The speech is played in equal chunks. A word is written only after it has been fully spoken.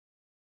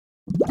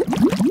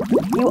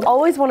You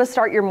always want to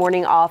start your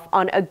morning off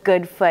on a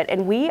good foot,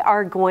 and we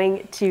are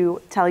going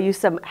to tell you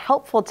some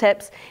helpful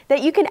tips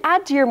that you can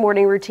add to your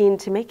morning routine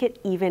to make it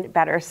even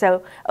better.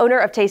 So, owner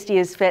of Tasty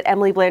is Fit,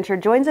 Emilie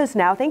Blanchard, joins us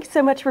now. Thank you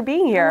so much for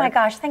being here. Oh my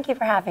gosh, thank you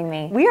for having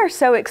me. We are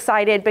so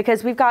excited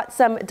because we've got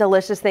some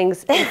delicious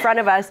things in front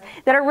of us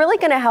that are really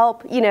going to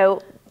help,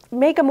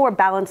 make a more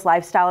balanced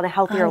lifestyle and a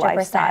healthier 100%.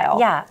 lifestyle.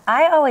 Yeah,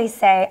 I always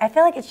say, I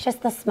feel like it's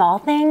just the small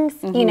things,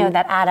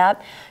 that add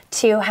up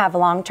to have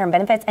long-term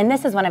benefits. And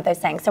this is one of those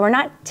things. So we're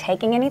not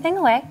taking anything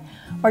away.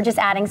 We're just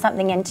adding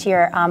something into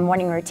your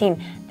morning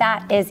routine.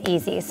 That is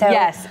easy. So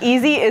yes,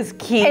 easy is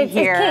key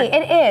here. It's key,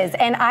 it is.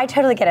 And I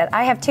totally get it.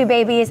 I have 2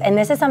 babies, and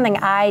this is something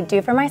I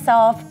do for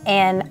myself.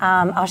 And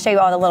I'll show you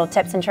all the little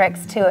tips and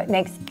tricks to it.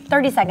 Makes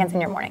 30 seconds in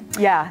your morning.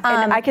 Yeah,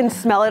 and I can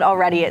smell it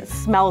already. It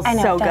smells I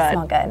know, so it does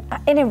good. smell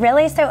good. And it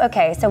really,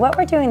 okay, so what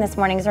we're doing this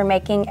morning is we're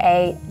making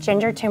a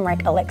ginger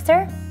turmeric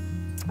elixir.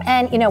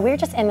 And we're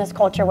just in this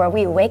culture where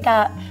we wake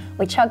up,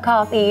 we chug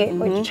coffee,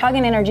 we chug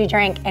an energy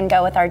drink and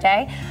go with our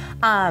day.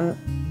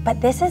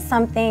 But this is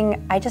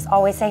something I just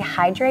always say,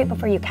 hydrate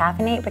before you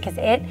caffeinate, because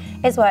it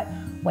is what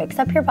wakes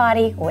up your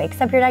body,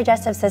 wakes up your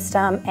digestive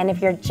system. And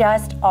if you're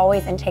just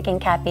always taking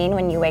caffeine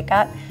when you wake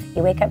up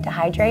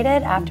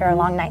dehydrated after a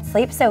long night's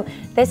sleep. So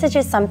this is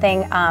just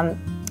something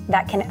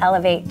that can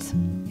elevate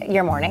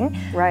your morning.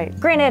 Right.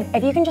 Granted,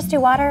 if you can just do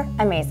water,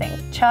 amazing.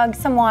 Chug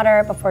some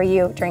water before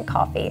you drink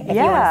coffee. If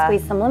you want to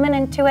squeeze some lemon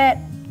into it,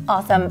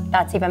 awesome,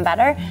 that's even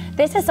better.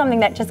 This is something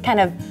that just kind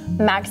of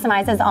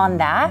maximizes on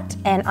that.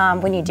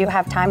 And when you do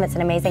have time, it's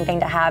an amazing thing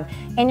to have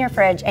in your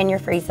fridge, in your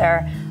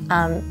freezer.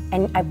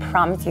 And I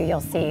promise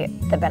you'll see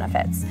the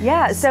benefits.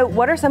 Yeah, so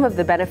what are some of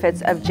the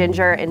benefits of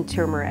ginger and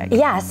turmeric?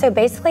 Yeah, so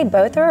basically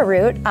both are a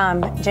root.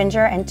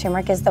 Ginger and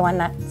turmeric is the one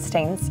that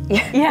stains your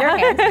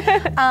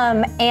hands.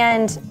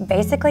 And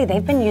basically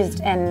they've been used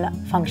in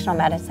functional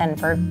medicine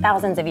for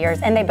thousands of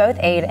years, and they both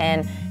aid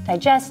in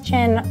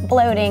digestion,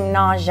 bloating,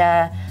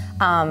 nausea.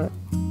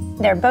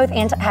 They're both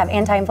have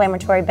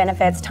anti-inflammatory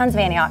benefits, tons of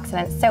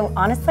antioxidants. So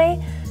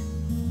honestly,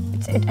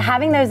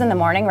 having those in the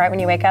morning, right when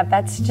you wake up,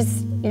 that's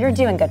just, you're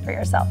doing good for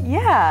yourself.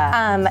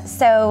 Yeah.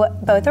 So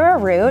both are a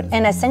root,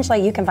 and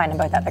essentially you can find them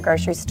both at the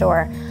grocery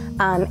store.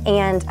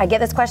 And I get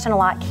this question a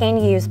lot, can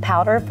you use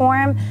powder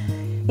form?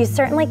 You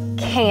certainly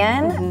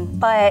can,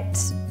 but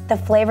the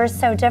flavor's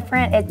so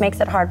different, it makes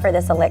it hard for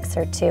this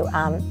elixir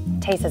to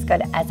taste as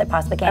good as it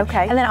possibly can.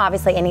 Okay. And then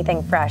obviously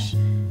anything fresh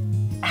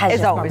has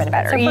just more benefits.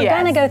 Better. So if we're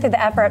gonna go through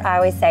the effort, I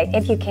always say,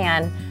 if you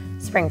can,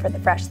 spring for the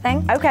fresh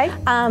thing. Okay.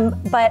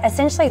 But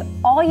essentially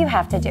all you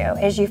have to do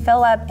is you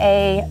fill up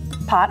a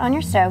pot on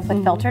your stove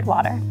with filtered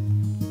water.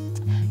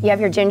 You have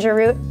your ginger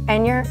root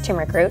and your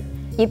turmeric root.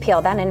 You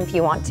peel that, and if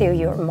you want to,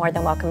 you're more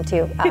than welcome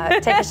to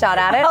take a shot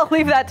at it. I'll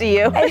leave that to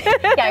you.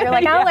 Yeah, you're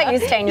like, I'll let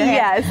you stain your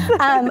hands.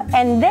 Yes.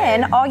 And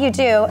then all you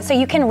do, so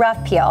you can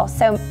rough peel,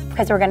 so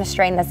because we're gonna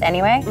strain this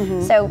anyway,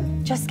 so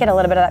just get a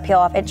little bit of that peel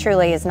off. It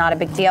truly is not a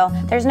big deal.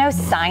 There's no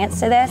science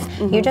to this.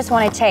 You just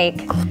wanna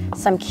take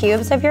some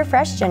cubes of your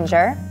fresh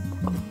ginger,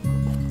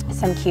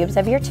 some cubes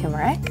of your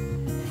turmeric,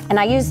 and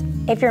I use,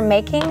 if you're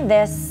making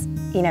this,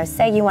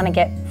 say you wanna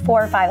get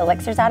 4 or 5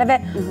 elixirs out of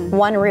it,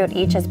 1 root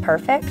each is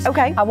perfect.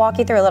 Okay. I'll walk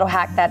you through a little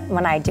hack that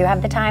when I do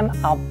have the time,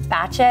 I'll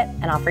batch it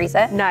and I'll freeze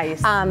it.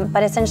 Nice.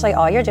 But essentially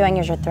all you're doing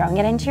is you're throwing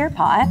it into your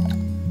pot,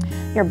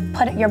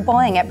 you're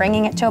boiling it,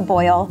 bringing it to a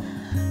boil,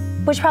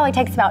 which probably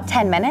takes about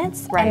 10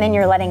 minutes, and then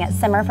you're letting it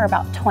simmer for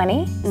about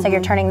 20. So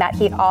you're turning that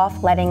heat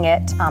off, letting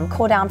it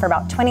cool down for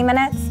about 20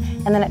 minutes,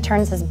 and then it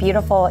turns this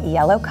beautiful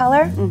yellow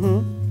color.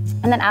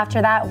 And then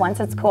after that, once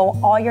it's cool,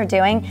 all you're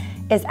doing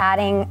is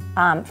adding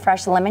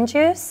fresh lemon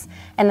juice,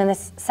 and then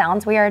this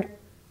sounds weird,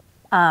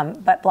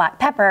 but black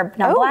pepper.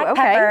 Now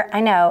pepper, I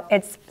know,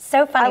 it's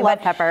so funny. I love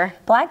pepper.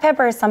 Black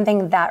pepper is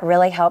something that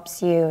really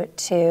helps you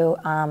to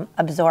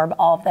absorb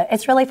all of the,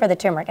 it's really for the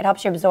turmeric. It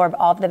helps you absorb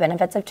all of the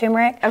benefits of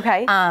turmeric.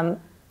 Okay.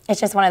 It's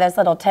just one of those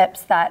little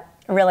tips that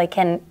really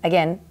can,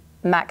 again,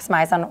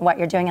 maximize on what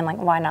you're doing, and like,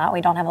 why not?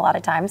 We don't have a lot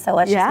of time, so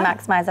let's just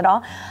maximize it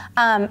all.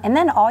 And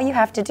then all you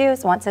have to do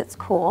is, once it's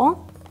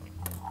cool,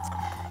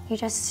 you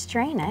just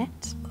strain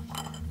it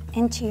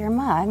into your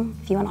mug.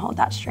 If you want to hold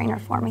that strainer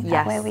for me,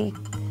 that way we...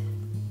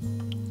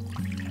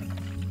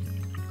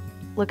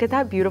 Look at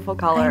that beautiful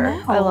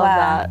color. I love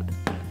that.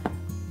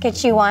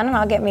 Get you one and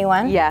I'll get me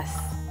one. Yes.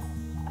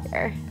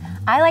 Here.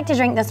 I like to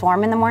drink this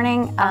warm in the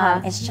morning.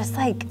 It's just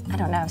like, I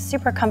don't know,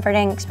 super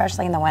comforting,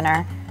 especially in the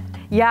winter.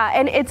 Yeah,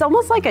 and it's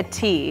almost like a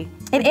tea.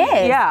 It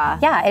is. Yeah.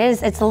 Yeah, it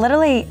is. It's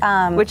literally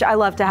which I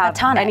love to have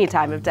any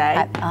time of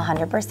day.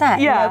 100%.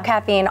 Yeah. No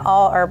caffeine,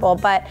 all herbal.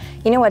 But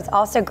you know what's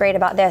also great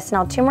about this?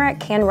 Now, turmeric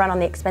can run on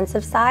the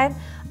expensive side,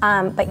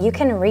 but you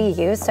can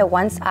reuse. So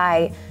once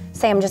I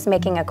say I'm just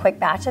making a quick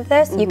batch of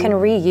this, you can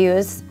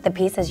reuse the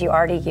pieces you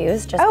already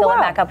used. Just fill it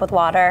back up with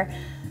water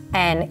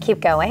and keep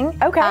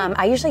going. Okay.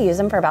 I usually use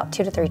them for about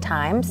 2 to 3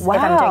 times if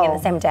I'm doing it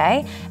the same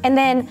day. And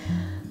then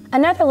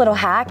another little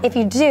hack, if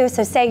you do,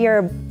 so say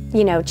you're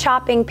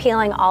chopping,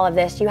 peeling all of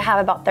this, you have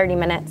about 30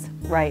 minutes.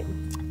 Right.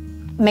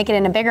 make it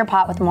in a bigger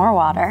pot with more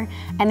water,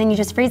 and then you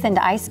just freeze it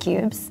into ice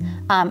cubes,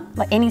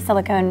 like any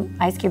silicone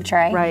ice cube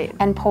tray, right,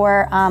 and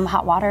pour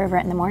hot water over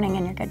it in the morning,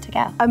 and you're good to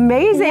go.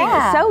 Amazing,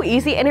 yeah. So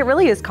easy, and it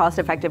really is cost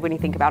effective when you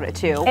think about it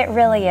too. It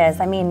really is.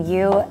 I mean,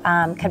 you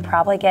could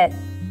probably get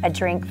a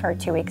drink for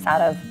 2 weeks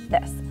out of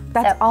this.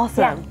 That's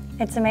awesome.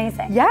 Yeah, it's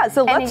amazing. Yeah,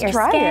 so let's your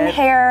try skin, it.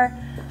 Hair,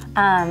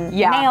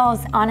 nails,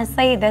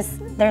 honestly, there's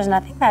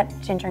nothing that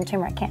ginger and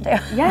turmeric can't do.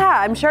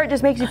 Yeah, I'm sure it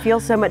just makes you feel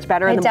so much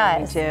better in the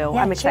morning too.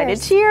 Yeah, I'm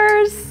excited.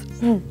 Cheers.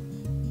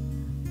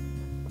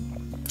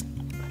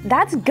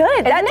 That's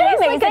good. That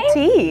tastes like a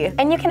tea.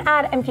 And you can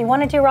add, if you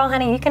want to do raw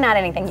honey, you can add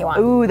anything you want.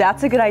 Ooh,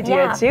 that's a good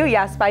idea too.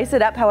 Yeah, spice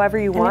it up however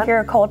you want. And if you're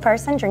a cold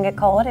person, drink it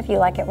cold. If you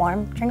like it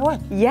warm, drink it warm.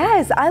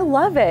 Yes, I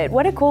love it.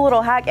 What a cool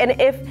little hack. And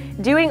if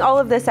doing all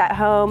of this at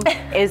home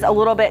is a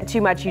little bit too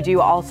much, you do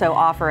also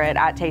offer it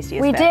at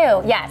Tastiest We Fit.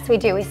 do, yes, we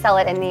do. We sell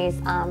it in these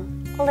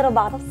little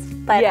bottles.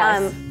 But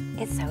yes.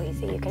 It's so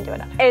easy, you can do it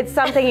at home. It's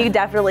something you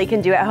definitely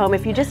can do at home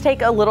if you just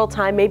take a little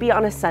time, maybe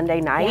on a Sunday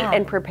night,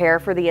 and prepare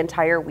for the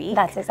entire week.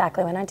 That's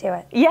exactly when I do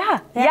it. Yeah,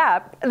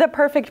 the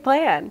perfect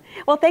plan.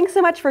 Well, thanks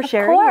so much for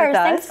sharing with us. Of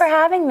course, thanks for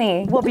having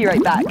me. We'll be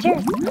right back.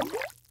 Cheers.